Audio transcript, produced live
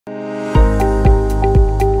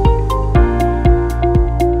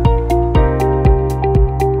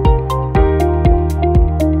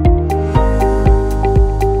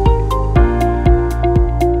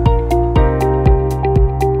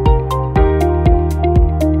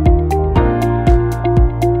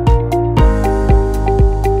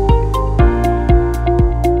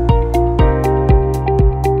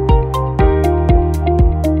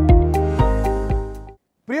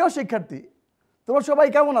শিক্ষার্থী, তোমরা সবাই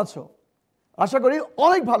কেমন আছো? আশা করি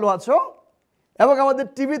অনেক ভালো আছো এবং আমাদের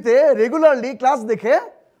টিভিতে রেগুলারলি ক্লাস দেখে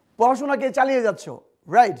পড়াশোনাকে চালিয়ে যাচ্ছ,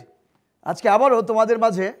 রাইট? আজকে আবারও তোমাদের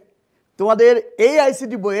মাঝে তোমাদের এই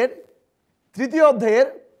আইসিটি বইয়ের তৃতীয় অধ্যায়ের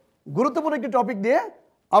গুরুত্বপূর্ণ একটি টপিক নিয়ে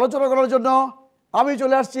আলোচনা করার জন্য আমি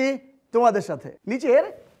চলে আসছি তোমাদের সাথে। নিচের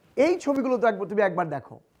এই ছবিগুলো তো তুমি একবার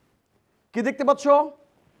দেখো। কি দেখতে পাচ্ছ?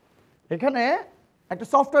 এখানে একটা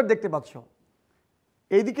সফটওয়্যার দেখতে পাচ্ছ।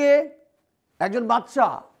 এইদিকে একজন বাচ্চা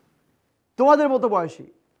তোমাদের মতো বয়সী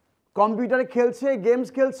কম্পিউটারে খেলছে, গেমস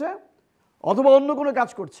খেলছে অথবা অন্য কোনো কাজ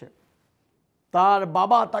করছে। তার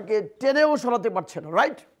বাবা তাকে টেনেও সরাতে পারছে না,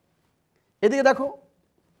 রাইট? এদিকে দেখো,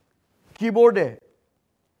 কিবোর্ডে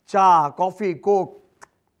চা, কফি, কোক,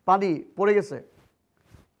 পানি পড়ে গেছে।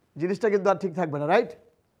 জিনিসটা কিন্তু আর ঠিক থাকবে না, রাইট?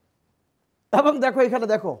 এবং দেখো এখানে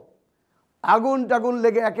দেখো, আগুন টাগুন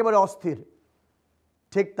লেগে একেবারে অস্থির।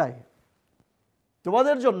 ঠিক তাই,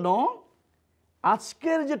 তোমাদের জন্য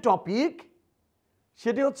আজকের যে টপিক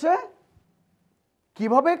সেটি হচ্ছে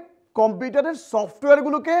কিভাবে কম্পিউটারের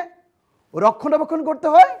সফটওয়্যারগুলোকে রক্ষণাবেক্ষণ করতে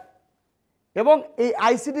হয় এবং এই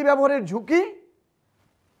আইসিটি ব্যবহারের ঝুঁকি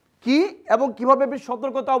কি এবং কিভাবে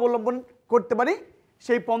সতর্কতা অবলম্বন করতে পারি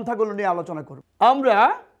সেই পন্থাগুলো নিয়ে আলোচনা করব। আমরা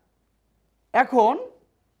এখন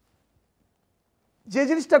যে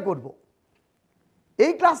জিনিসটা করব,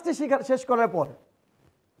 এই ক্লাসটি শেষ করার পর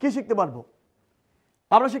কি শিখতে পারবো?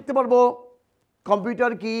 আমরা শিখতে পারবো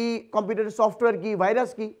কম্পিউটার কি, কম্পিউটারের সফটওয়্যার কি,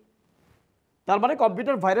 ভাইরাস কি। তার মানে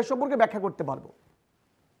কম্পিউটার ভাইরাস সম্পর্কে ব্যাখ্যা করতে পারবো।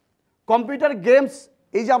 কম্পিউটার গেমস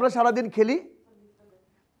এই যে আমরা সারাদিন খেলি,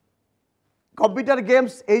 কম্পিউটার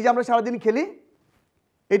গেমস এই যে আমরা সারাদিন খেলি,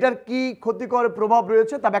 এটার কি ক্ষতিকর প্রভাব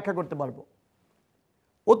রয়েছে তা ব্যাখ্যা করতে পারবো।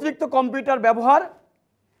 অতিরিক্ত কম্পিউটার ব্যবহার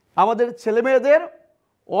আমাদের ছেলেমেয়েদের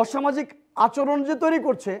অসামাজিক আচরণ যে তৈরি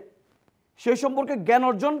করছে সেই সম্পর্কে জ্ঞান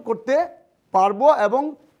অর্জন করতে পারবো এবং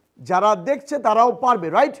যারা দেখছে তারাও পারবে,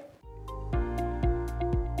 রাইট?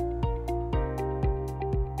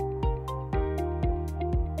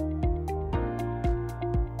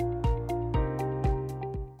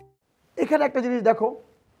 এখানে একটা জিনিস দেখো,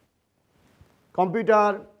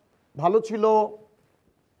 কম্পিউটার ভালো ছিল,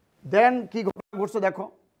 দেন কি ঘটছে দেখো।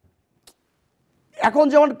 এখন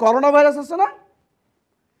যেমন করোনা ভাইরাস আছে না,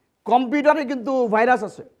 কম্পিউটারে কিন্তু ভাইরাস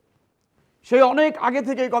আছে। সেই অনেক আগে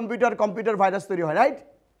থেকে কম্পিউটার ভাইরাস তৈরি হয়, রাইট?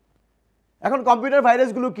 এখন কম্পিউটার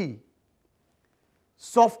ভাইরাসগুলো কি?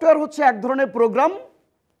 সফটওয়্যার হচ্ছে এক ধরনের প্রোগ্রাম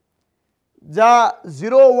যা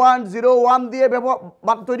 0101 দিয়ে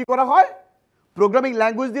তৈরি করা হয়, প্রোগ্রামিং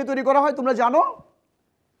ল্যাঙ্গুয়েজ দিয়ে তৈরি করা হয়, তোমরা জানো।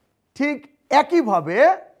 ঠিক একইভাবে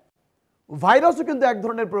ভাইরাসও কিন্তু এক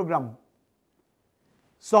ধরনের প্রোগ্রাম।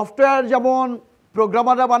 সফটওয়্যার যেমন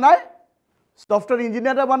প্রোগ্রামাররা বানায়, সফটওয়্যার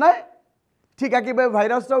ইঞ্জিনিয়াররা বানায়, ঠিক একইভাবে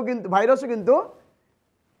ভাইরাসও কিন্তু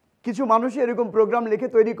কিছু মানুষই এরকম প্রোগ্রাম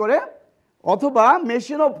লিখে তৈরি করে অথবা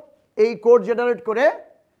মেশিনও এই কোড জেনারেট করে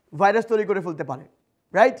ভাইরাস তৈরি করে ফেলতে পারে,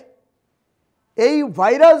 রাইট? এই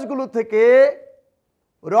ভাইরাসগুলো থেকে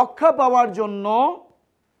রক্ষা পাওয়ার জন্য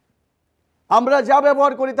আমরা যা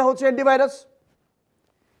ব্যবহার করি তা হচ্ছে অ্যান্টিভাইরাস।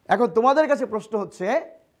 এখন তোমাদের কাছে প্রশ্ন হচ্ছে,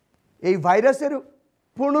 এই ভাইরাসের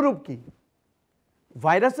পূর্ণরূপ কি?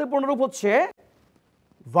 ভাইরাসের পূর্ণরূপ হচ্ছে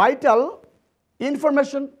ভাইটাল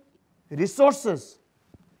ইনফরমেশন রিসোর্সেস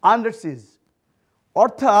আন্ডারসিজ।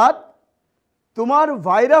 অর্থাৎ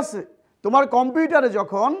তোমার কম্পিউটারে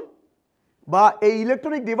যখন বা এই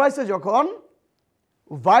ইলেকট্রনিক ডিভাইসে যখন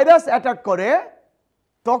ভাইরাস অ্যাটাক করে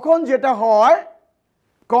তখন যেটা হয়,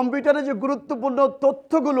 কম্পিউটারে যে গুরুত্বপূর্ণ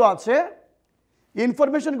তথ্যগুলো আছে,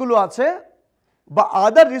 ইনফরমেশনগুলো আছে বা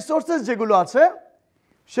আদার রিসোর্সেস যেগুলো আছে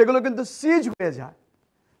সেগুলো কিন্তু সিজ হয়ে যায়।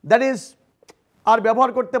 দ্যাট ইজ আর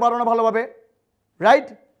ব্যবহার করতে পারো না ভালোভাবে, রাইট?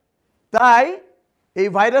 তাই এই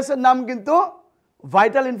ভাইরাসের নাম কিন্তু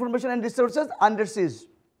vital information and resources under সিজ।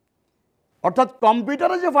 অর্থাৎ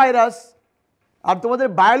কম্পিউটারে যে ভাইরাস আর তোমাদের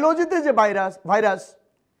বায়োলজিতে যে ভাইরাস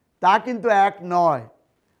তা কিন্তু এক নয়,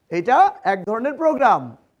 এটা এক ধরনের প্রোগ্রাম।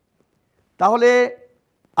 তাহলে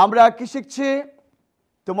আমরা কি শিখছি?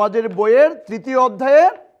 তোমাদের বইয়ের তৃতীয় অধ্যায়ে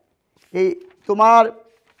এই তোমার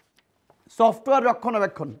সফটওয়্যার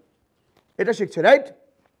রক্ষণাবেক্ষণ এটা শিখছে, রাইট?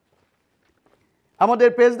 আমাদের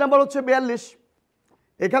পেজ নাম্বার হচ্ছে 42।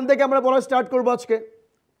 এখান থেকে আমরা পড়া স্টার্ট করবো, আজকে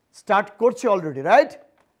স্টার্ট করছি অলরেডি, রাইট?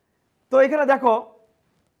 তো এখানে দেখো,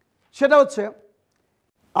 সেটা হচ্ছে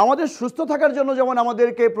আমাদের সুস্থ থাকার জন্য যেমন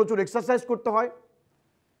আমাদেরকে প্রচুর এক্সারসাইজ করতে হয়,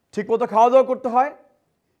 ঠিকমতো খাওয়া দাওয়া করতে হয়,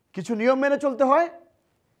 কিছু নিয়ম মেনে চলতে হয়,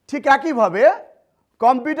 ঠিক একইভাবে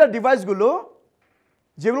কম্পিউটার ডিভাইসগুলো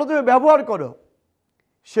যেগুলো তুমি ব্যবহার করো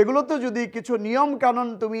সেগুলোতে যদি কিছু নিয়ম কানুন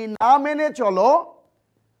তুমি না মেনে চলো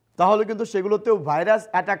তাহলে কিন্তু সেগুলোতেও ভাইরাস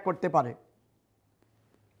অ্যাটাক করতে পারে।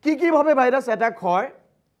 কীভাবে ভাইরাস অ্যাটাক হয়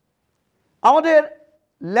আমাদের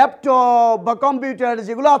ল্যাপটপ বা কম্পিউটার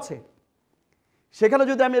যেগুলো আছে সেখানে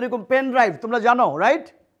যদি আমি এরকম পেন ড্রাইভ, তোমরা জানো রাইট,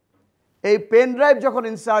 এই পেন ড্রাইভ যখন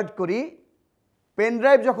ইনসার্ট করি, পেন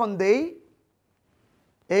ড্রাইভ যখন দেই,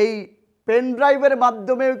 এই পেন ড্রাইভের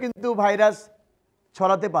মাধ্যমেও কিন্তু ভাইরাস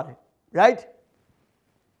ছড়াতে পারে রাইট।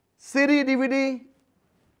 সিডি ডিভিডি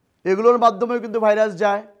এগুলোর মাধ্যমেও কিন্তু ভাইরাস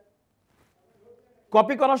যায়,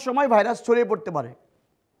 কপি করার সময় ভাইরাস ছড়িয়ে পড়তে পারে।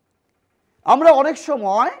 আমরা অনেক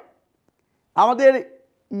সময় আমাদের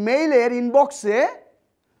মেইলের ইনবক্সে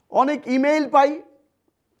অনেক ইমেইল পাই,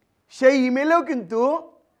 সেই ইমেইলেও কিন্তু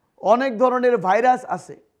অনেক ধরনের ভাইরাস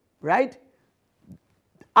আছে রাইট।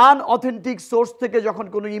 আনঅথেন্টিক সোর্স থেকে যখন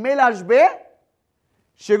কোনো ইমেইল আসবে,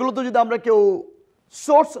 সেগুলোতে যদি আমরা কেউ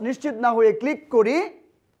সোর্স নিশ্চিত না হয়ে ক্লিক করি,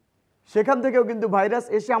 সেখান থেকেও কিন্তু ভাইরাস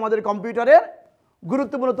এসে আমাদের কম্পিউটারের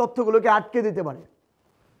গুরুত্বপূর্ণ তথ্যগুলোকে আটকে দিতে পারে।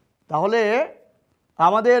 তাহলে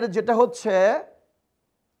আমাদের যেটা হচ্ছে,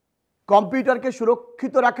 কম্পিউটারকে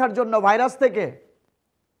সুরক্ষিত রাখার জন্য ভাইরাস থেকে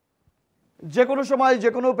যে কোনো সময় যে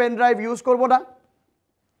কোনো পেন ড্রাইভ ইউজ করব না,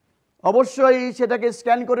 অবশ্যই সেটাকে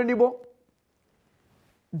স্ক্যান করে নিব।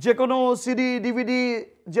 যে কোনো সিডি ডিভিডি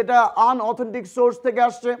যেটা আনঅথেন্টিক সোর্স থেকে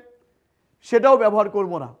আসছে সেটাও ব্যবহার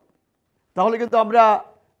করব না। তাহলে কিন্তু আমরা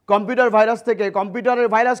কম্পিউটার ভাইরাস থেকে, কম্পিউটারের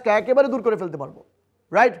ভাইরাসকে একেবারে দূর করে ফেলতে পারবো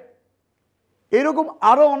রাইট। এরকম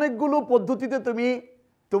আরও অনেকগুলো পদ্ধতিতে তুমি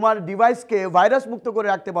তোমার ডিভাইসকে ভাইরাস মুক্ত করে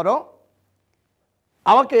রাখতে পারো,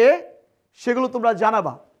 আমাকে সেগুলো তোমরা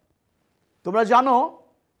জানাবা। তোমরা জানো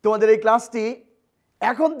তোমাদের এই ক্লাসটি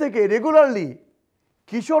এখন থেকে রেগুলারলি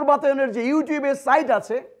কিশোর বাতায়নের যে ইউটিউবের সাইট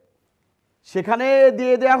আছে সেখানে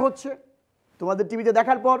দিয়ে দেয়া হচ্ছে তোমাদের টিভিতে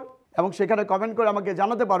দেখার পর, এবং সেখানে কমেন্ট করে আমাকে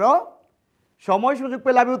জানাতে পারো। সময় সুযোগ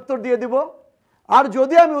পেলে আমি উত্তর দিয়ে দেব। আর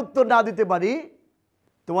যদি আমি উত্তর না দিতে পারি,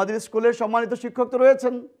 তোমাদের স্কুলের সম্মানিত শিক্ষক তো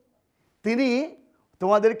রয়েছেন, তিনি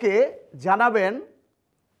তোমাদেরকে জানাবেন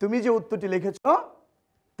তুমি যে উত্তরটি লিখেছ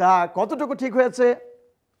তা কতটুকু ঠিক হয়েছে,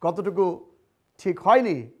 কতটুকু ঠিক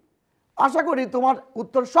হয়নি। আশা করি তোমার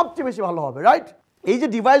উত্তর সবচেয়ে বেশি ভালো হবে রাইট। এই যে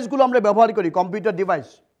ডিভাইসগুলো আমরা ব্যবহার করি, কম্পিউটার ডিভাইস,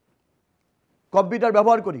 কম্পিউটার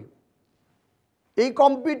ব্যবহার করি, এই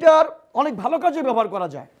কম্পিউটার অনেক ভালো কাজে ব্যবহার করা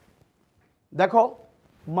যায়। দেখো,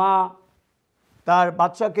 মা তার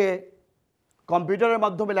বাচ্চাকে কম্পিউটারের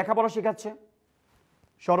মাধ্যমে লেখাপড়া শেখাচ্ছে,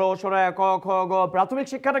 সর সরয়া ক খ গ, প্রাথমিক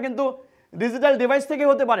শিক্ষাটা কিন্তু ডিজিটাল ডিভাইস থেকে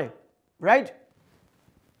হতে পারে রাইট।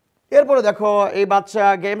 এরপরে দেখো এই বাচ্চা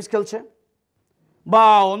গেমস খেলছে বা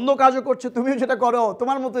অন্য কাজও করছে, তুমিও যেটা করো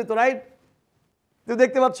তোমার মতোই তো রাইট, তুমি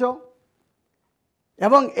দেখতে পাচ্ছ।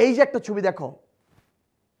 এবং এই যে একটা ছবি দেখো,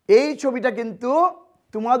 এই ছবিটা কিন্তু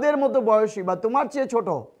তোমাদের মতো বয়সী বা তোমার চেয়ে ছোট,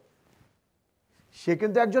 সে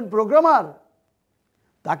কিন্তু একজন প্রোগ্রামার,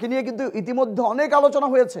 তাকে নিয়ে কিন্তু ইতিমধ্যে অনেক আলোচনা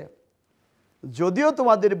হয়েছে। যদিও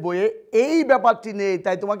তোমাদের বইয়ে এই ব্যাপারটি নেই,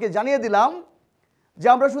 তাই তোমাকে জানিয়ে দিলাম যে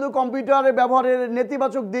আমরা শুধু কম্পিউটারের ব্যবহারের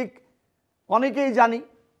নেতিবাচক দিক অনেকেই জানি,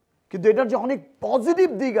 কিন্তু এটার যে অনেক পজিটিভ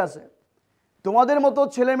দিক আছে, তোমাদের মতো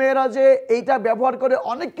ছেলেমেয়েরা যে এইটা ব্যবহার করে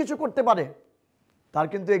অনেক কিছু করতে পারে তার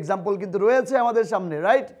কিন্তু এক্সাম্পল কিন্তু রয়েছে আমাদের সামনে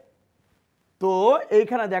রাইট। তো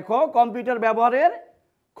এইখানে দেখো কম্পিউটার ব্যবহারের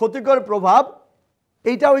ক্ষতিকর প্রভাব,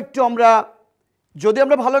 এইটাও একটু আমরা, যদি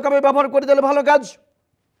আমরা ভালো কাজে ব্যবহার করি তাহলে ভালো কাজ,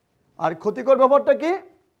 আর ক্ষতিকর ব্যবহারটা কি,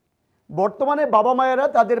 বর্তমানে বাবা মায়েরা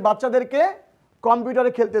তাদের বাচ্চাদেরকে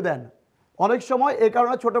কম্পিউটারে খেলতে দেন, অনেক সময় এই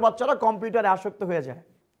কারণে ছোট বাচ্চারা কম্পিউটারে আসক্ত হয়ে যায়।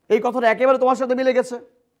 এই কথাটা একেবারে তোমার সাথে মিলে গেছে।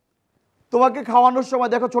 তোমাকে খাওয়ানোর সময়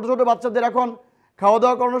দেখো ছোট ছোট বাচ্চাদের এখন খাওয়া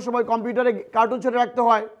দাওয়া করানোর সময় কম্পিউটারে কার্টুন ছেড়ে রাখতে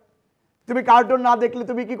হয়। তুমি কার্টুন না দেখলে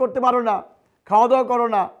তুমি কি করতে পারো না, খাওয়া দাওয়া করো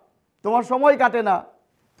না, তোমার সময় কাটে না,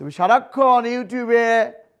 তুমি সারাক্ষণ ইউটিউবে,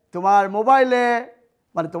 তোমার মোবাইলে,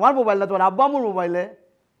 মানে তোমার মোবাইল না, তোমার আব্বা আম্মুর মোবাইলে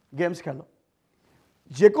গেমস খেলো।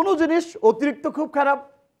 যে কোনো জিনিস অতিরিক্ত খুব খারাপ।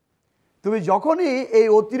 তুমি যখনই এই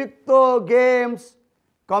অতিরিক্ত গেমস,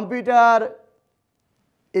 কম্পিউটার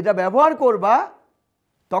এটা ব্যবহার করবা,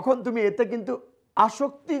 তখন তুমি এতে কিন্তু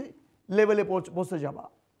আসক্তি লেভেলে পৌঁছে যাবা।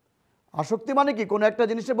 আসক্তি মানে কি, কোনো একটা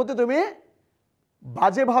জিনিসের প্রতি তুমি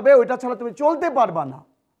বাজেভাবে ওইটা ছাড়া তুমি চলতে পারবা না।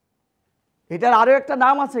 এটার আরও একটা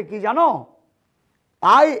নাম আছে, কি জানো,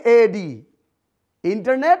 IAD,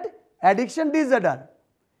 internet addiction disorder.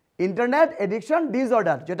 Internet addiction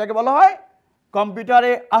disorder যেটাকে বলা হয়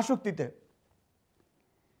কম্পিউটারে আসক্তিতে।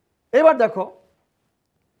 এবার দেখো,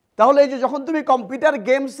 তাহলে এই যে যখন তুমি কম্পিউটার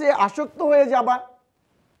গেমসে আসক্ত হয়ে যাবা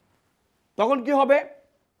তখন কি হবে?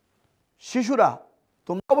 শিশুরা,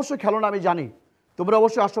 তোমরা অবশ্যই খেলো না আমি জানি, তোমরা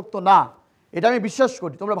অবশ্যই আসক্ত না, এটা আমি বিশ্বাস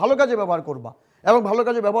করি, তোমরা ভালো কাজে ব্যবহার করবা এবং ভালো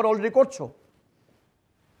কাজে ব্যবহার অলরেডি করছো।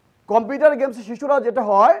 কম্পিউটার গেমসে শিশুরা যেটা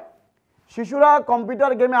হয়, শিশুরা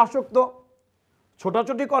কম্পিউটার গেমে আসক্ত,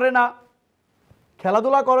 ছোটাছুটি করে না,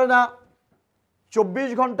 খেলাধুলা করে না, 24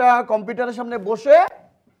 ঘন্টা কম্পিউটারের সামনে বসে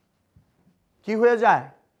কি হয়ে যায়?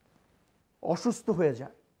 অসুস্থ হয়ে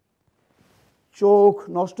যায়, চোখ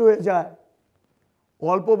নষ্ট হয়ে যায়,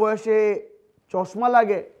 অল্প বয়সে চশমা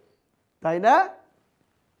লাগে, তাই না?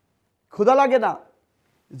 ক্ষুধা লাগে না।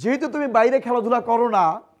 যেহেতু তুমি বাইরে খেলাধুলা করো না,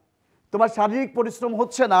 তোমার শারীরিক পরিশ্রম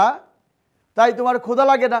হচ্ছে না, তাই তোমার ক্ষুধা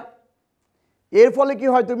লাগে না। এর ফলে কি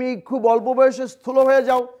হয়? তুমি খুব অল্প বয়সে স্থূল হয়ে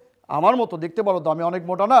যাও। আমার মতো দেখতে পারো তো, আমি অনেক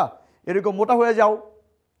মোটা না, এরকম মোটা হয়ে যাও।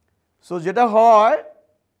 সো যেটা হয়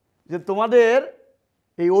যে তোমাদের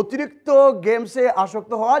এই অতিরিক্ত গেমসে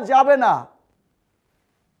আসক্ত হওয়া যাবে না।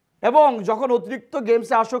 এবং যখন অতিরিক্ত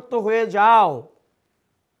গেমসে আসক্ত হয়ে যাও,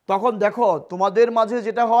 তখন দেখো তোমাদের মাঝে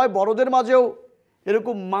যেটা হয়, বড়দের মাঝেও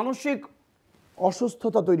এরকম মানসিক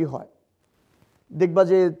অসুস্থতা তৈরি হয়। দেখবা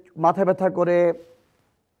যে মাথা ব্যথা করে,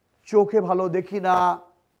 চোখে ভালো দেখি না,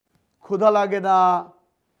 ক্ষুধা লাগে না,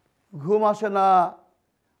 ঘুম আসে না,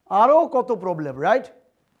 আরও কত প্রবলেম, রাইট?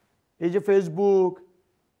 এই যে ফেসবুক,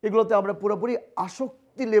 এগুলোতে আমরা পুরোপুরি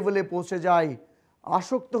আসক্তি লেভেলে পৌঁছে যাই,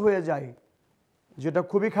 আসক্ত হয়ে যাই, যেটা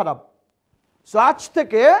খুবই খারাপ। সো আজ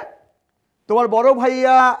থেকে তোমার বড়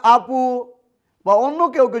ভাইয়া, আপু বা অন্য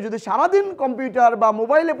কেউকে যদি সারাদিন কম্পিউটার বা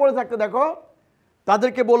মোবাইলে পড়ে থাকতে দেখো,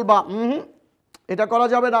 তাদেরকে বলবা এটা করা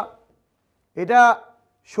যাবে না, এটা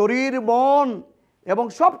শরীর, মন এবং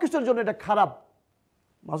সব কিছুর জন্য এটা খারাপ।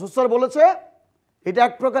 মাসুদ স্যার বলেছে এটা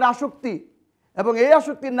এক প্রকার আসক্তি, এবং এই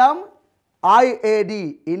আসক্তির নাম IAD,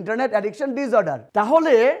 ইন্টারনেট অ্যাডিকশন ডিসঅর্ডার।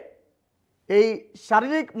 তাহলে এই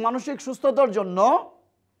শারীরিক মানসিক সুস্থতার জন্য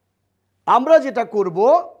আমরা যেটা করব,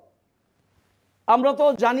 আমরা তো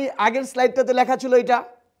জানি, আগের স্লাইডটাতে লেখা ছিল এটা।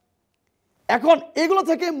 এখন এগুলো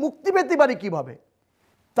থেকে মুক্তি পেতে পারি কিভাবে,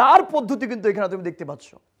 তার পদ্ধতি কিন্তু এখানে তুমি দেখতে পাচ্ছ।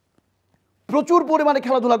 প্রচুর পরিমাণে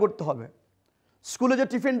খেলাধুলা করতে হবে। স্কুলে যে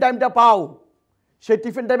টিফিন টাইমটা পাও, সেই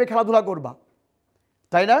টিফিন টাইমে খেলাধুলা করবা,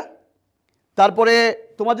 তাই না? তারপরে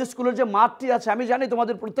তোমাদের স্কুলের যে মাঠটি আছে, আমি জানি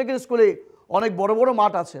তোমাদের প্রত্যেকের স্কুলে অনেক বড় বড়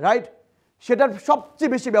মাঠ আছে, রাইট? সেটার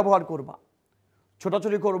সবচেয়ে বেশি ব্যবহার করবা।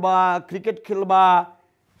 ছোটাছুটি করবা, ক্রিকেট খেলবা,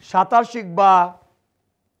 সাঁতার শিখবা,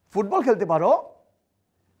 ফুটবল খেলতে পারো,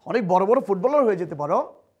 অনেক বড় বড় ফুটবলার হয়ে যেতে পারো।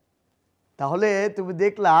 তাহলে তুমি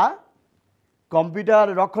দেখলা কম্পিউটার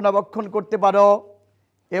রক্ষণাবেক্ষণ করতে পারো,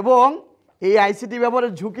 এবং এই ICT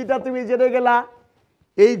ব্যবহারের ঝুঁকিটা তুমি জেনে গেলা।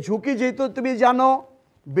 এই ঝুঁকি যেহেতু তুমি জানো,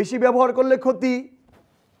 বেশি ব্যবহার করলে ক্ষতি,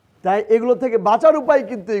 তাই এগুলো থেকে বাঁচার উপায়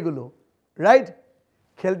কিন্তু এগুলো, রাইট?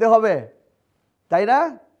 খেলতে হবে, তাই না?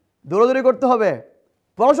 দৌড়াদৌড়ি করতে হবে,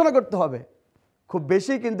 পড়াশোনা করতে হবে। খুব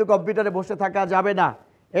বেশি কিন্তু কম্পিউটারে বসে থাকা যাবে না।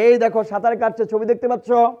 এই দেখো সাঁতার কাটছে, ছবি দেখতে পাচ্ছ।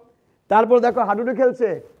 তারপর দেখো হাডুডু খেলছে,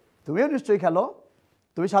 তুমিও নিশ্চয়ই খেলো।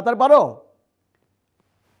 তুমি সাঁতার পারো?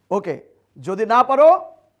 ওকে, যদি না পারো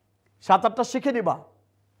সাঁতারটা শিখে নিবা।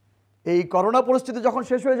 এই করোনা পরিস্থিতি যখন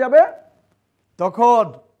শেষ হয়ে যাবে, তখন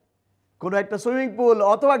কোনো একটা সুইমিং পুল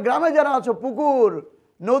অথবা গ্রামে যারা আছো, পুকুর,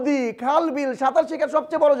 নদী, খাল, বিল, সাঁতার শেখার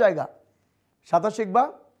সবচেয়ে বড় জায়গা, সাঁতার শিখবা।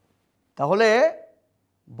 তাহলে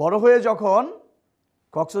বড় হয়ে যখন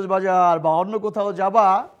কক্সবাজার বা অন্য কোথাও যাবা,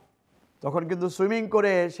 তখন কিন্তু সুইমিং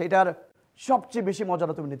করে সেটার সবচেয়ে বেশি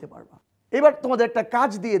মজাটা তুমি নিতে পারবা। এবার তোমাদের একটা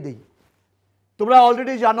কাজ দিয়ে দিই। তোমরা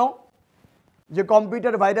অলরেডি জানো যে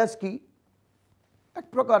কম্পিউটার ভাইরাস কি? এক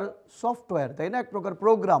প্রকার সফটওয়্যার, তাই না? এক প্রকার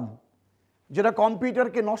প্রোগ্রাম, যেটা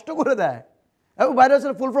কম্পিউটারকে নষ্ট করে দেয়। এবং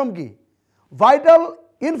ভাইরাসের ফুল ফর্ম কি? Vital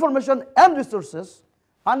information and resources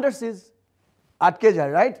under সিজ, আটকে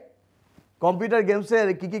যায়, রাইট? কম্পিউটার গেমসের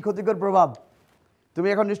কী কী ক্ষতিকর প্রভাব তুমি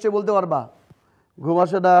এখন নিশ্চয়ই বলতে পারবা। ঘুম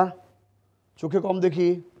আসে না, চোখে কম দেখি,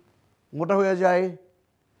 মোটা হয়ে যায়,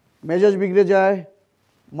 মেজাজ বিগড়ে যায়,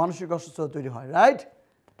 মানসিক অসুস্থতা তৈরি হয়, রাইট?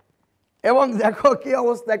 এবং দেখো কি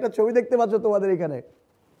অবস্থা, একটা ছবি দেখতে পাচ্ছ তোমাদের এখানে।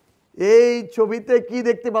 এই ছবিতে কি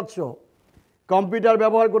দেখতে পাচ্ছ? কম্পিউটার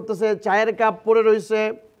ব্যবহার করতেছে, চায়ের কাপ পরে রয়েছে,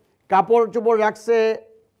 কাপড় চোপড় রাখছে,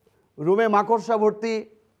 রুমে মাকড়সা ভর্তি।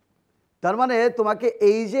 তার মানে তোমাকে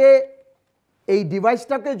এই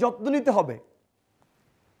ডিভাইসটাকে যত্ন নিতে হবে,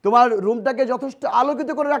 তোমার রুমটাকে যথেষ্ট আলোকিত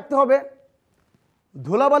করে রাখতে হবে,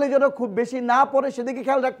 ধুলাবালি যেন খুব বেশি না পড়ে সেদিকে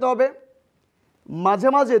খেয়াল রাখতে হবে। মাঝে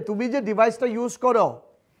মাঝে তুমি যে ডিভাইসটা ইউজ করো,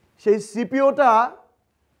 সেই সিপিইউটা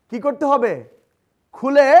কি করতে হবে?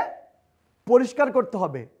 খুলে পরিষ্কার করতে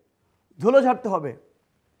হবে, ধুলো ঝাড়তে হবে।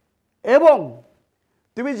 এবং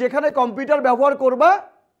তুমি যেখানে কম্পিউটার ব্যবহার করবা,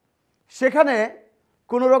 সেখানে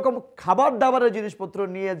কোনো রকম খাবার দাবারের জিনিসপত্র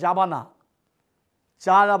নিয়ে যাবা না।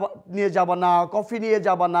 চা নিয়ে যাবা না, কফি নিয়ে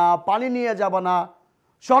যাবা না, পানি নিয়ে যাবা না,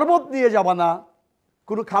 শরবত নিয়ে যাবা না,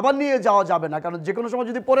 কোনো খাবার নিয়ে যাওয়া যাবে না। কারণ যে কোনো সময়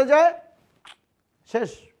যদি পড়ে যায়, শেষ।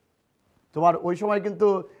 তোমার ওই সময় কিন্তু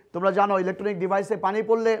তোমরা জানো ইলেকট্রনিক ডিভাইসে পানি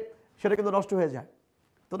পড়লে সেটা কিন্তু নষ্ট হয়ে যায়,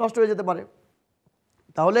 তো নষ্ট হয়ে যেতে পারে।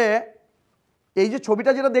 তাহলে এই যে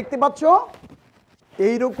ছবিটা যেটা দেখতে পাচ্ছ,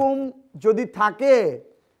 এইরকম যদি থাকে,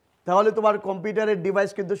 তাহলে তোমার কম্পিউটারের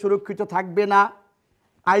ডিভাইস কিন্তু সুরক্ষিত থাকবে না,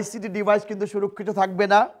 আইসিটি ডিভাইস কিন্তু সুরক্ষিত থাকবে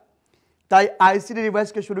না। তাই আইসিটি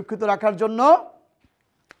ডিভাইসকে সুরক্ষিত রাখার জন্য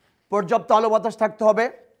পর্যাপ্ত আলো বাতাস থাকতে হবে।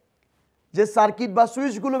 যে সার্কিট বা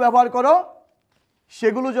সুইচগুলো ব্যবহার করো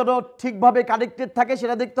সেগুলো যেন ঠিকভাবে কানেক্টেড থাকে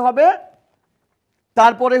সেটা দেখতে হবে।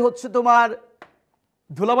 তারপরে হচ্ছে তোমার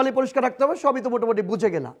ধুলাবালি পরিষ্কার রাখতে হবে। সবই তো মোটামুটি বুঝে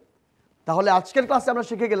গেলাম। তাহলে আজকের ক্লাসে আমরা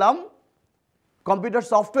শিখে গেলাম কম্পিউটার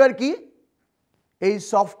সফটওয়্যার কি, এই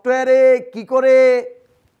সফটওয়্যারে কি করে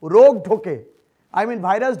রোগ ঢোকে,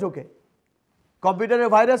 ভাইরাস ঢোকে, কম্পিউটারে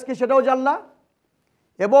ভাইরাস কি সেটাও জানলা,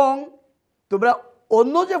 এবং তোমরা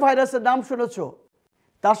অন্য যে ভাইরাসের নাম শুনেছ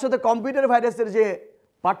তার সাথে কম্পিউটার ভাইরাসের যে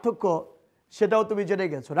পার্থক্য সেটাও তুমি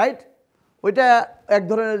জেনে গেছো, রাইট? ওইটা এক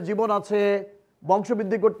ধরনের জীবন আছে,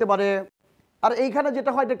 বংশবৃদ্ধি করতে পারে, আর এইখানে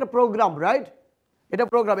যেটা হয় এটা একটা প্রোগ্রাম, রাইট? এটা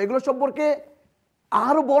প্রোগ্রাম। এগুলো সম্পর্কে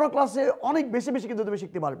আরও বড় ক্লাসে অনেক বেশি বেশি কিন্তু তুমি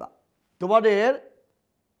শিখতে পারবা। তোমাদের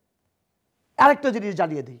আরেকটা জিনিস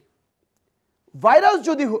জানিয়ে দিই, ভাইরাস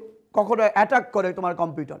যদি কখনো অ্যাটাক করে তোমার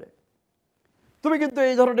কম্পিউটারে, তুমি কিন্তু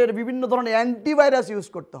এই ধরনের বিভিন্ন ধরনের অ্যান্টিভাইরাস ইউজ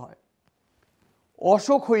করতে হয়।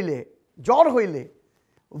 অসুখ হইলে, জ্বর হইলে,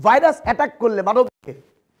 ভাইরাস অ্যাটাক করলে মানবকে,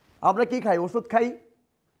 আমরা কি খাই? ওষুধ খাই।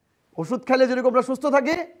 ওষুধ খাইলে যেরকম আমরা সুস্থ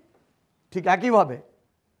থাকি, ঠিক একইভাবে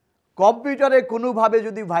কম্পিউটারে কোনোভাবে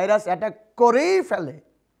যদি ভাইরাস অ্যাটাক করেই ফেলে,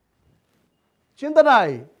 চিন্তা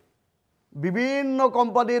নাই, বিভিন্ন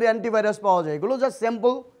কোম্পানির অ্যান্টিভাইরাস পাওয়া যায়। এগুলো জাস্ট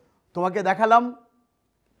স্যাম্পল তোমাকে দেখালাম।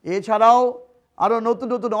 এছাড়াও আরও নতুন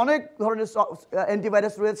নতুন অনেক ধরনের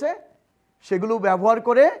অ্যান্টিভাইরাস রয়েছে, সেগুলো ব্যবহার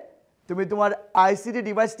করে তুমি তোমার আইসিটি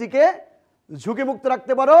ডিভাইসটিকে ঝুঁকিমুক্ত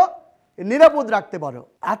রাখতে পারো, নিরাপদ রাখতে পারো।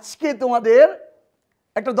 আজকে তোমাদের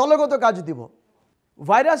একটা দলগত কাজ দিব,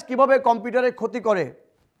 ভাইরাস কিভাবে কম্পিউটারে ক্ষতি করে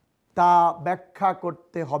তা ব্যাখ্যা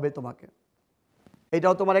করতে হবে তোমাকে।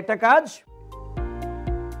 এটাও তোমার একটা কাজ,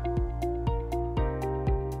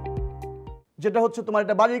 যেটা হচ্ছে তোমার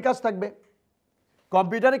একটা বাড়ির কাজ থাকবে।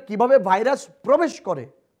 কম্পিউটারে কিভাবে ভাইরাস প্রবেশ করে,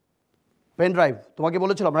 পেন ড্রাইভ তোমাকে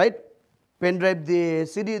বলেছিলাম, রাইট? পেন ড্রাইভ দিয়ে,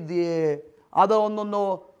 সিডি দিয়ে, আদার অন্যান্য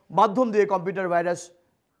মাধ্যম দিয়ে কম্পিউটার ভাইরাস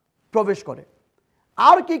প্রবেশ করে।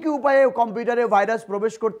 আর কি কি উপায়ে কম্পিউটারে ভাইরাস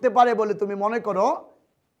প্রবেশ করতে পারে বলে তুমি মনে করো,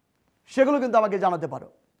 সেগুলো কিন্তু আমাকে জানাতে পারো।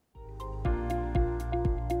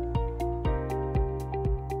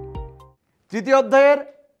 তৃতীয় অধ্যায়ের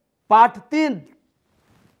পাঠ 3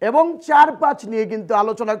 এবং 4-5 নিয়ে কিন্তু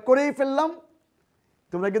আলোচনা করেই ফেললাম।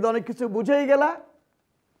 তোমরা কিন্তু অনেক কিছু বুঝেই গেলা।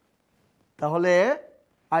 তাহলে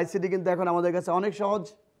আইসিটি কিন্তু এখন আমাদের কাছে অনেক সহজ,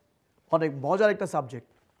 অনেক মজার একটা সাবজেক্ট।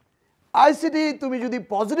 আইসিটি তুমি যদি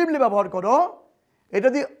পজিটিভলি ব্যবহার করো, এটা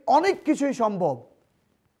দিয়ে অনেক কিছুই সম্ভব।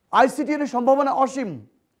 আইসিটির সম্ভাবনা অসীম।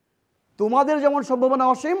 তোমাদের যেমন সম্ভাবনা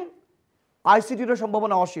অসীম, আইসিটিরও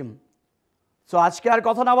সম্ভাবনা অসীম। সো আজকে আর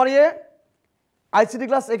কথা না বাড়িয়ে আইসিটি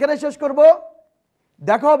ক্লাস এখানে শেষ করব।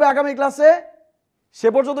 দেখা হবে আগামী ক্লাসে। সে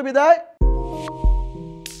পর্যন্ত বিদায়।